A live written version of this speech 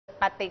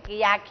ปฏิกิริ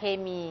ยาเค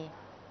มี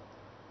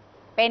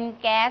เป็น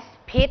แก๊ส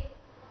พิษ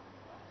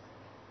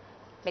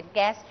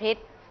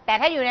แต่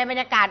ถ้าอยู่ในบร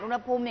รยากาศอุณห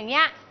ภูมิอย่างเ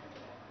งี้ย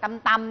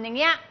ต่ำๆอย่าง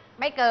เงี้ย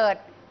ไม่เกิด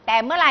แต่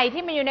เมื่อไหร่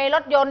ที่มันอยู่ในร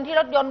ถยนต์ที่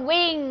รถยนต์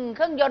วิ่งเค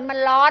รื่องยนต์มัน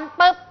ร้อน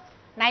ปุ๊บ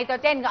ไนโตร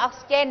เจนกับออก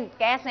ซิเจน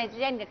แก๊สไนโตร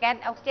เจนกับแก๊ส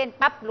ออกซิเจน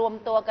ปั๊บรวม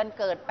ตัวกัน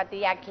เกิดปฏิกิริ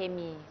ยาเค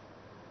มี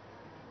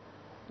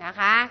นะ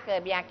คะเกิด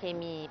ปฏิกิริยาเค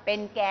มีเป็น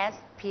แก๊ส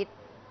พิษ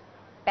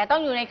แต่ต้อ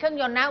งอยู่ในเครื่อง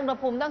ยนต์นะอุณห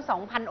ภูมิต้อง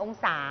 2,000 อง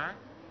ศา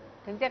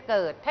ถึงจะเ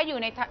กิดถ้าอยู่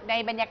ใน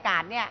บรรยากา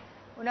ศเนี่ย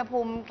อุณหภู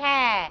มิแค่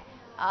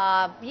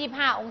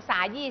25 องศา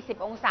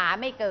20 องศา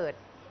ไม่เกิด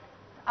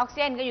ออกซิเ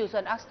จนก็อยู่ส่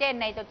วนออกซิเจน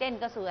ไนโตรเจน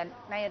ก็ส่วน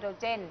ไนโตร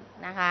เจน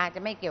นะคะจะ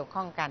ไม่เกี่ยวข้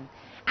องกัน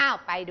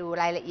ไปดู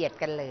รายละเอียด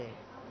กันเลย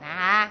นะ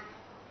คะ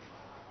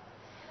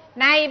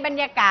ในบรร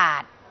ยากา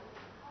ศ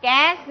แ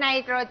ก๊สไน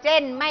โตรเจ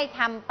นไม่ท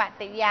ำป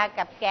ฏิกิริยา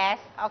กับแก๊ส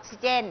ออกซิ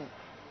เจน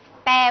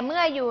แต่เมื่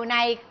ออยู่ใน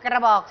กร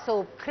ะบอกสู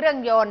บเครื่อง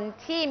ยนต์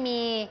ที่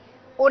มี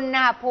อุณ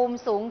หภูมิ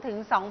สูงถึง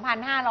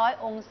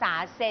 2,500 องศา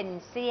เซน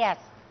เซียส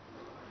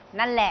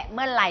นั่นแหละเ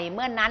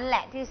มื่อนั้นแหล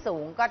ะที่สู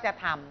งก็จะ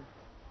ทำ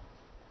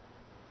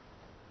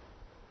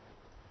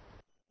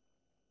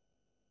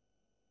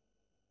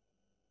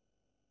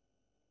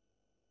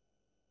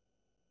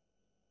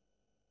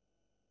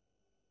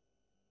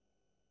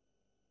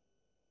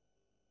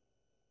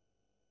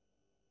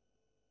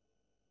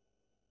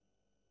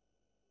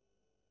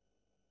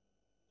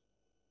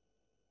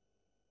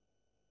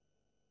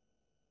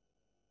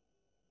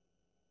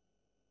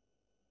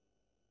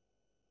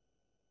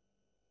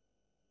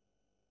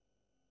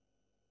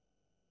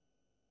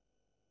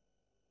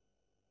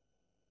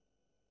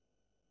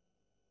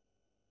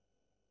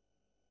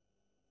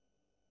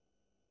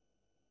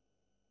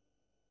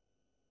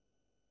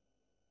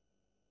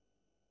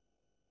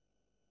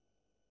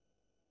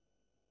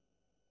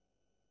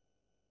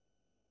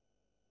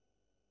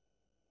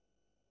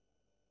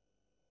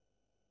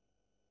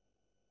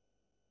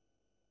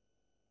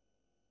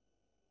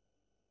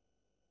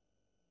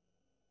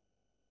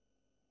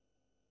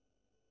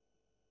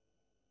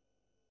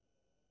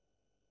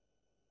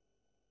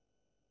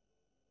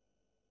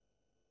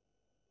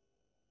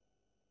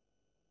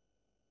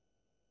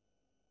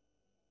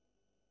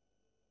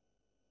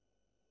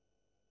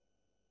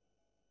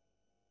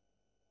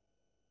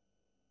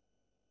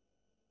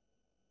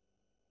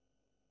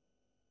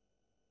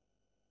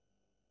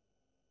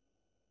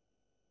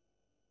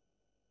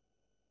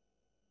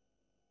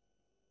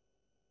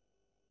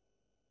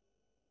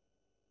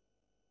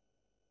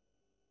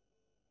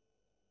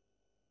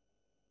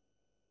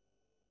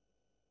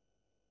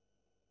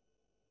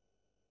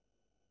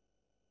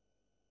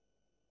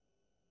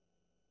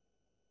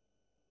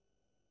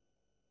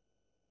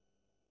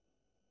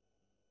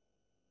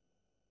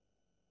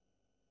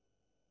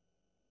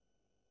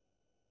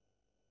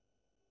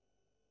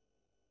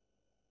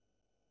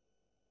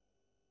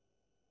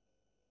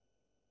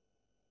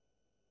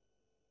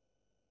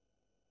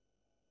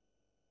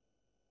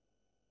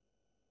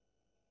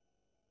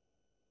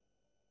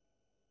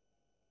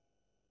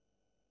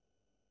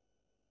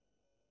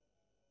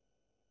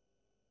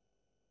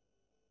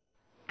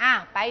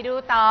ไปดู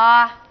ต่อ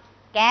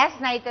แก๊ส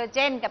ไนโตรเจ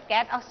นกับแก๊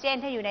สออกซิเจน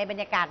ถ้าอยู่ในบร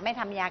รยากาศไม่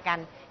ทำปฏิกิริยากัน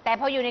แต่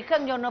พออยู่ในเครื่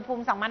องยนต์อุณหภู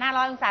มิ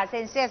 2,500 องศาเซ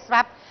นเซียสค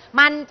รับ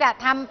มันจะ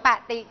ทำป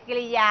ฏิกิ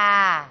ริยา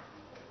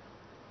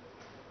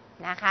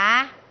นะคะ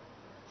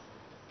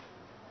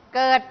เ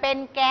กิดเป็น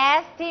แก๊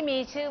สที่มี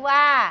ชื่อว่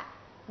า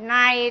ไน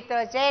โตร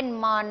เจน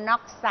มอนอ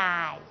กไซ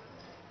ด์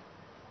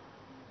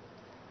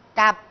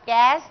กับแ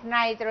ก๊สไน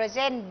โตรเจ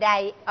นได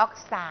ออก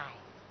ไซด์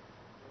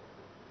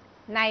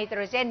ไนโตร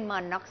เจนม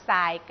อนอกไซ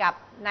ด์กับ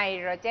ไน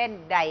โตรเจน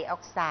ไดออ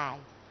กไซ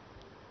ด์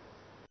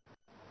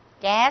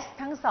แก๊ส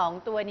ทั้งสอง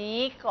ตัวนี้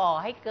ก่อ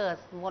ให้เกิด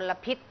มล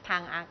พิษทา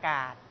งอาก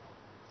าศ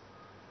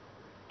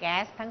แก๊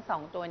สทั้งสอ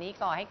งตัวนี้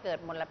ก่อให้เกิด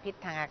มลพิษ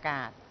ทางอาก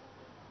าศ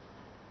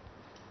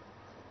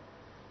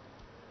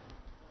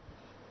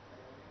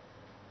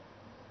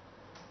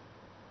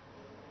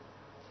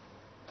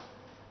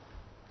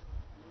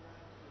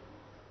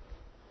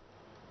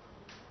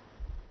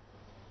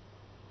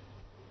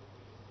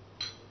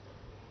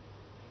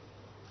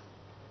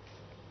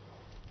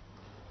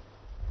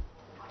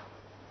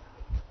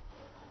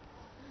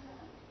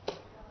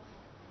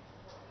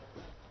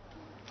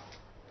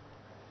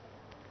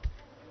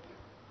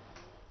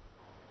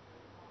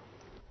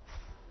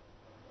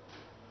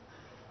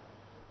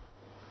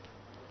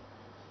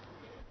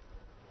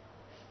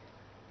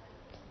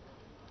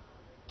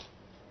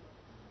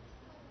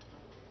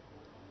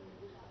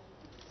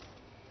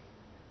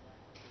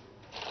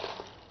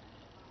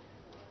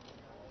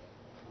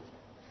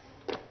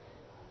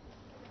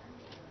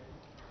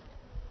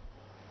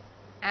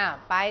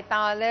ไป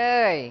ต่อเล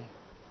ย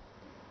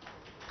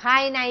ภา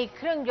ยในเ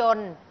ครื่องยน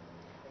ต์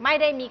ไม่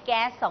ได้มีแ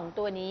ก๊สสอง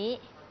ตัวนี้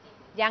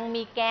ยัง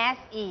มีแก๊ส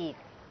อีก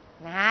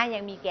นะยั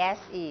งมีแก๊ส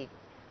อีก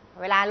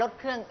เวลารถ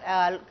เค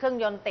รื่อง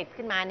ยนต์ติด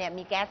ขึ้นมาเนี่ย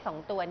มีแก๊สสอง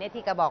ตัวเนี่ย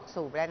ที่กระบอก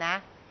สูบแล้วนะ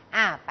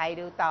ไป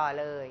ดูต่อ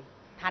เลย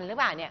ทันหรือ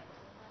เปล่าเนี่ย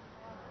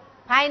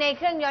ภายในเ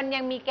ครื่องยนต์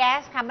ยังมีแก๊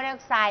สคาร์บอนไดอ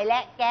อกไซด์และ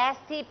แก๊ส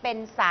ที่เป็น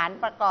สาร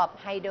ประกอบ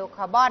ไฮโดรค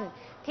าร์บอน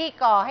ที่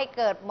ก่อให้เ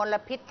กิดมล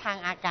พิษทาง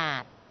อากา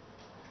ศ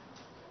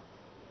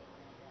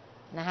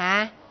นะคะ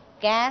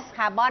แก๊สค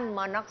าร์บอนม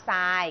อนอกไซ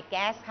ด์แ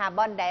ก๊สคาร์บ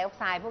อนไดออก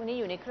ไซด์พวกนี้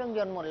อยู่ในเครื่องย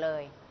นต์หมดเล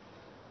ย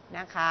น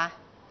ะคะ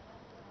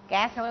แ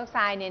ก๊สคาร์บอนไดออกไซ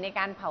ด์เนี่ยใน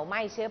การเผาไหม้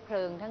เชื้อเพ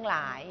ลิงทั้งหล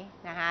าย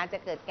นะคะจะ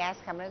เกิดแก๊ส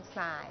คาร์บอนไดออกไ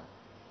ซด์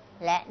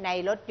และใน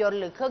รถยนต์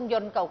หรือเครื่องย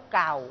นต์เ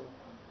ก่า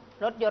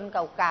ๆรถยนต์เ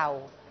ก่า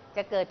ๆจ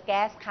ะเกิดแ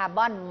ก๊สคาร์บ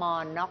อนมอ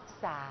นอก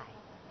ไซด์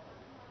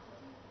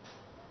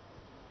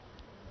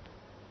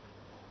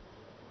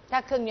ถ้า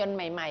เครื่องยนต์ใ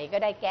หม่ๆก็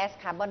ได้แก๊ส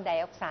คาร์บอนได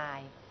ออกไซ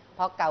ด์เพ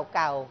ราะเ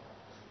ก่า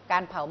ๆกา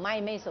รเผาไหม้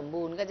ไม่สม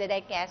บูรณ์ก็จะได้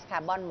แก๊สคา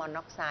ร์บอนมอน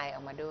อกไซด์อ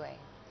อกมาด้วย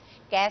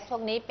แก๊สพว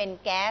กนี้เป็น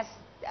แก๊ส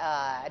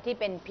ที่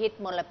เป็นพิษ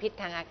มลพิษ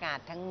ทางอากาศ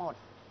ทั้งหมด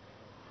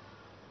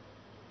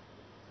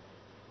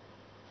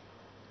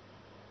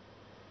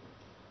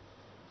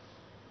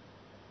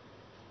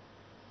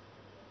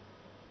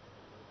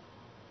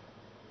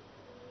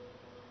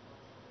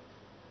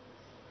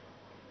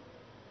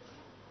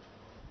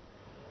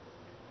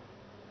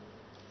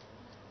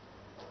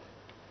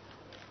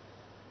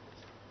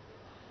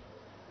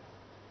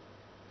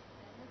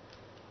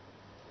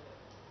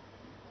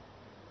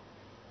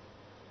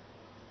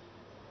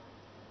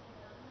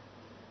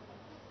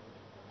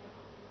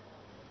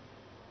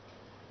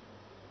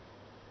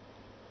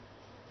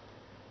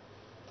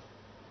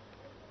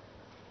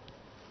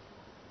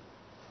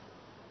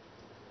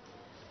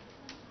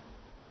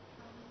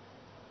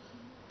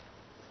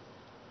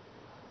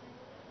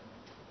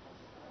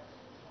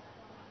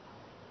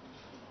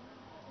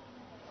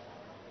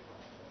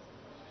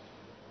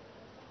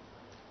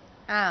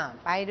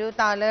ไปดู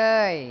ต่อเล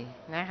ย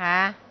นะคะ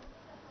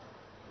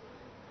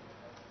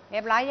เรี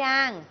ยบร้อย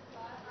ยัง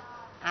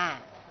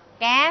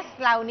แก๊ส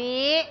เหล่า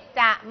นี้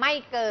จะไม่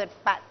เกิด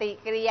ปฏิ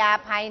กิริยา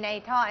ภายใน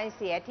ท่อไอเ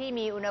สียที่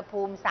มีอุณห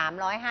ภูมิ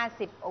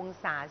350อง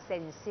ศาเซ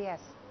นเซีย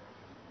ส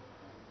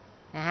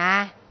นะคะ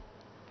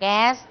แ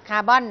ก๊สคา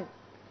ร์บอน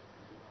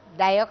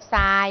ไดออกไซ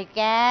ด์แ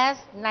ก๊ส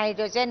ไนโต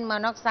รเจนมอ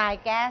นอกไซ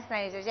ด์แก๊สไน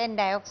โตรเจน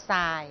ไดออกไซ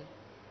ด์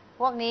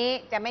พวกนี้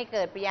จะไม่เ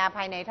กิดปฏิกิริยาภ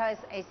ายในท่อ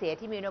ไอเสีย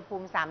ที่มีอุณหภู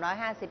มิ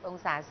350อง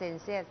ศาเซน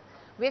เซียส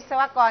วิศ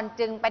วกร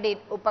จึงประดิษ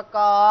ฐ์อุปก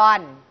ร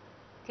ณ์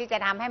ที่จะ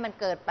ทำให้มัน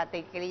เกิดป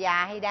ฏิกิริยา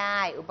ให้ได้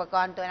อุปก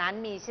รณ์ตัวนั้น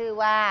มีชื่อ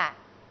ว่า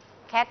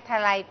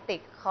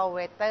catalytic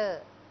converter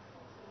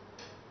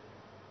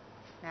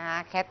นะคะ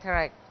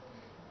catalytic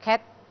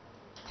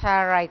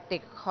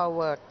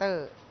converter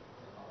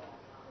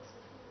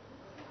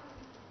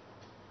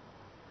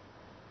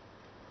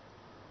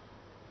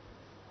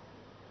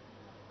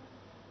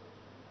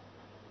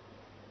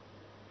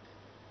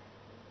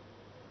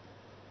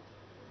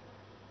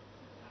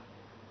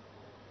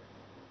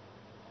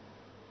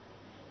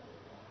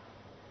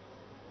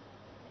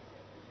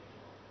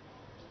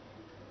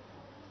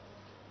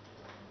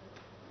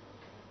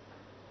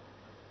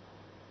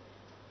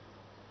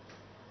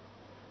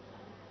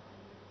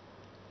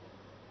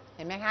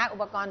เห็นไหมคะอุ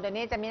ปกรณ์ตัว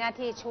นี้จะมีหน้า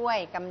ที่ช่วย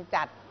กำ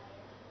จัด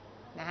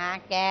นะคะ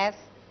แก๊ส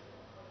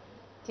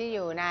ที่อ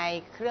ยู่ใน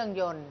เครื่อง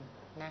ยนต์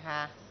นะค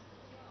ะ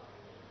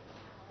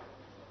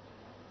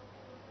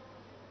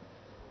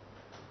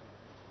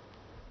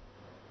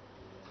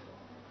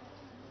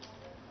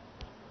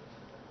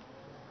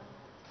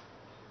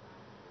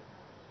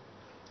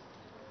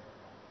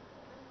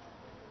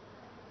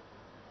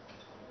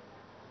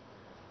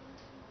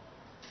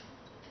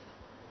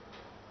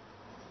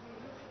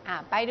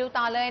ไปดู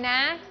ต่อเลยนะ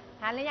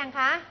ทานหรือยัง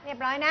คะเรียบ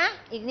ร้อยนะ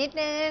อีกนิด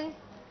นึง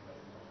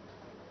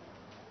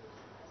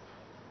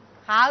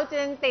เขา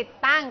จึงติด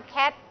ตั้ง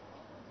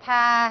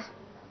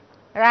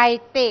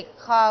catalytic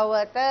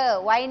converter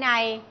ไว้ใน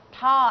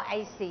ท่อไอ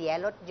เสีย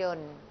รถยน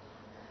ต์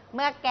เ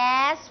มื่อแก๊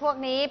สพวก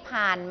นี้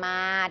ผ่านมา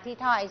ที่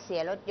ท่อไอเสี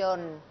ยรถยน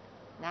ต์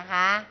นะค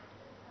ะ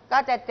ก็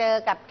จะเจอ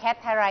กับ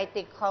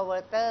catalytic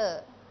converter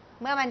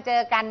เมื่อมันเจ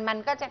อกันมัน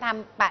ก็จะท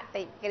ำป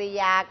ฏิกิริ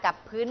ยากับ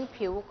พื้น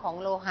ผิวของ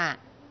โลหะ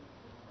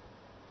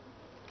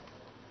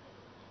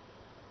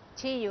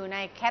ที่อยู่ใน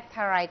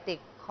catalytic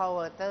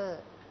converter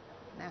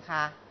นะค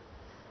ะ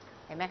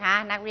เห็นไหมคะ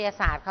นักวิทยา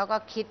ศาสตร์เขาก็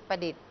คิดประ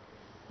ดิษฐ์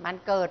มัน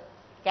เกิด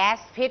แก๊ส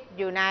พิษ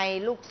อยู่ใน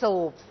ลูกสู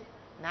บ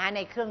นะใน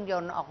เครื่องย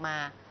นต์ออกมา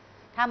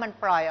ถ้ามัน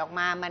ปล่อยออก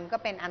มามันก็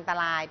เป็นอันต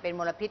รายเป็น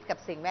มลพิษกับ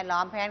สิ่งแวดล้อ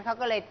มเพราะฉะนั้นเขา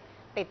ก็เลย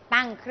ติด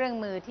ตั้งเครื่อง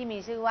มือที่มี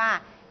ชื่อว่า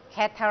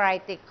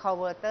catalytic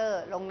converter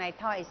ลงใน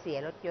ท่อไอเสีย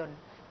รถยนต์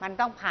มัน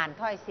ต้องผ่าน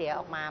ท่อไอเสียอ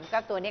อกมาก็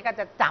ตัวนี้ก็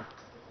จะจับ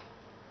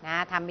นะ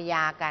ทำปฏิกิริย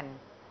ากัน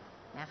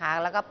นะคะ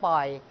แล้วก็ปล่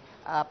อย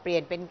เปลี่ย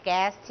นเป็นแ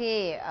ก๊สที่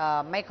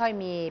ไม่ค่อย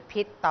มี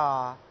พิษต่อ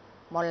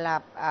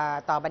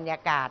ต่อบรรยา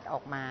กาศอ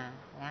อกมา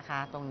นะคะ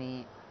ตรงนี้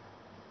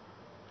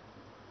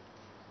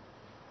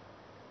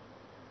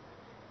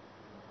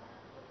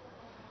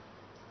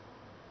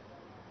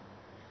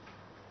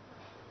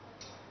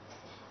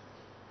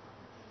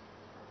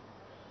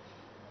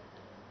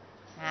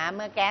เ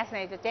มื่อแก๊สไน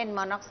โตรเจนม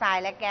อนอกไซ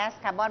ด์และแก๊ส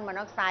คาร์บอนมอน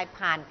อกไซด์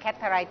ผ่าน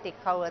catalytic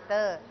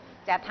converter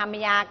จะทำปฏิกิ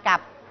ริยากั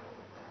บ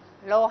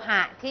โลห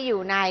ะที่อ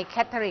ยู่ใน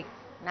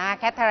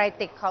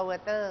catalytic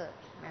converter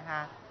นะค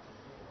ะ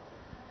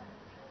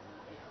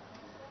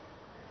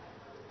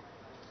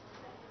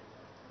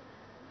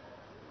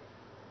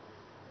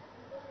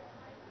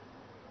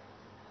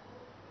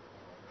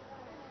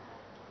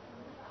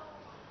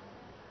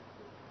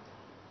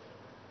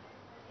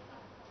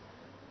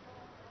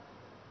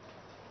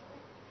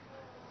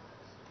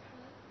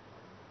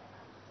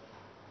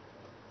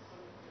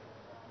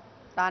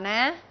ต่อน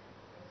ะ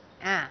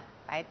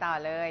ไปต่อ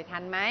เลยทั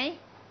นไหม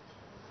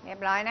เรียบ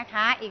ร้อยนะค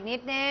ะอีกนิด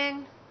นึง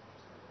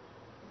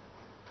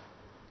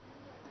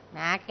น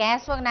ะแก๊ส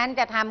พวกนั้น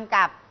จะทำ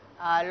กับ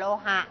โล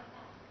หะ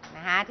น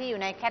ะคะที่อ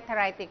ยู่ใน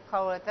catalytic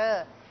converter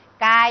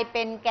กลายเ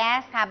ป็นแก๊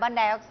สคาร์บอนไ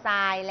ดออกไซ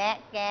ด์และ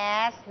แก๊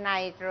สไน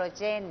โตรเ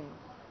จน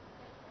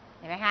เ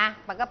ห็นไหมคะ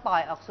มันก็ปล่อ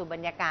ยออกสู่บร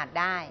รยากาศ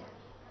ได้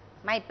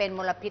ไม่เป็นม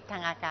ลพิษทา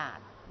งอากาศ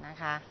นะ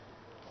คะ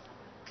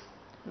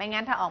ไม่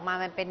งั้นถ้าออกมา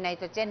มันเป็นไนโ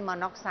ตรเจนมอ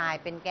นอกไซ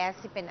ด์เป็นแก๊ส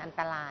ที่เป็นอัน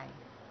ตราย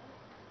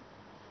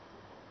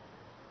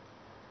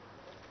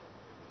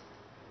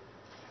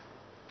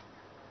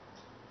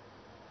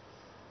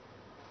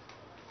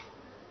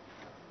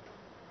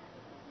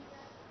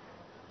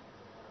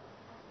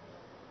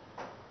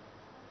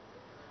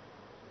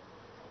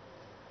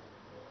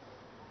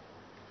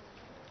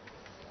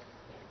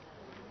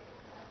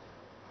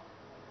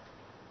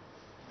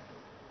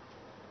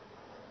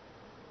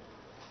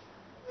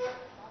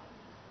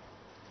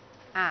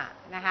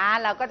นะคะ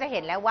เราก็จะเห็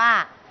นแล้วว่า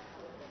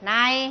ใน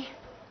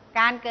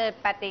การเกิด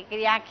ปฏิกิ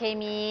ริยาเค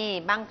มี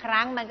บางค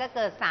รั้งมันก็เ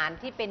กิดสาร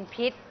ที่เป็น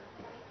พิษ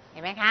เห็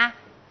นไหมคะ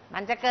มั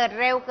นจะเกิด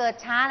เร็วเกิด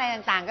ช้าอะไร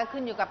ต่างๆก็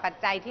ขึ้นอยู่กับปัจ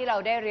จัยที่เรา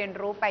ได้เรียน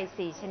รู้ไป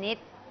4ชนิด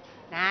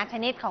นะช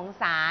นิดของ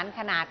สารข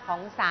นาดขอ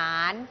งสา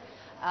ร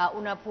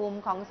อุณหภูมิ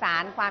ของสา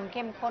รความเ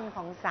ข้มข้นข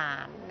องสา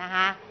รนะค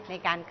ะใน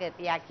การเกิดป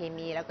ฏิกิริยาเค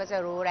มีเราก็จะ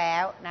รู้แล้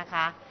วนะค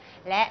ะ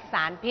และส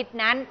ารพิษ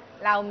นั้น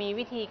เรามี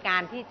วิธีกา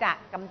รที่จะ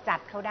กำจัด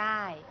เขาไ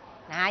ด้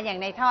นะอย่าง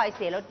ในท่อไอเ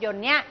สียรถยน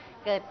ต์เนี้ย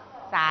เกิด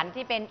สาร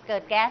ที่เป็นเกิ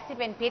ดแก๊สที่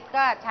เป็นพิษ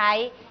ก็ใช้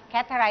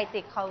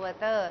catalytic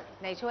converter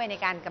ในช่วยใน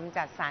การกำ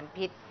จัดสาร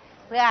พิษ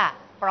เพื่อ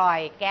ปล่อย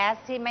แก๊ส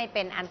ที่ไม่เ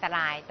ป็นอันตร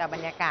ายต่อบร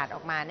รยากาศอ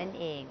อกมานั่น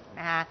เอง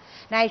นะคะ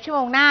ในชั่วโม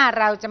งหน้า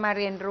เราจะมา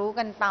เรียนรู้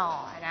กันต่อ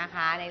นะค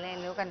ะในเรียน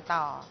รู้กัน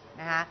ต่อ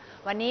นะคะ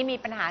วันนี้มี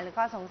ปัญหาหรือ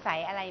ข้อสงสัย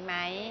อะไรไหม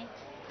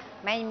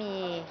ไม่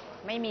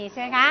มีใ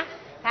ช่ไหมคะ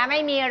ถ้าไม่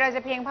มีเราจ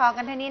ะเพียงพอ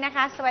กันเท่านี้นะค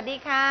ะสวัสดี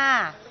ค่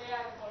ะ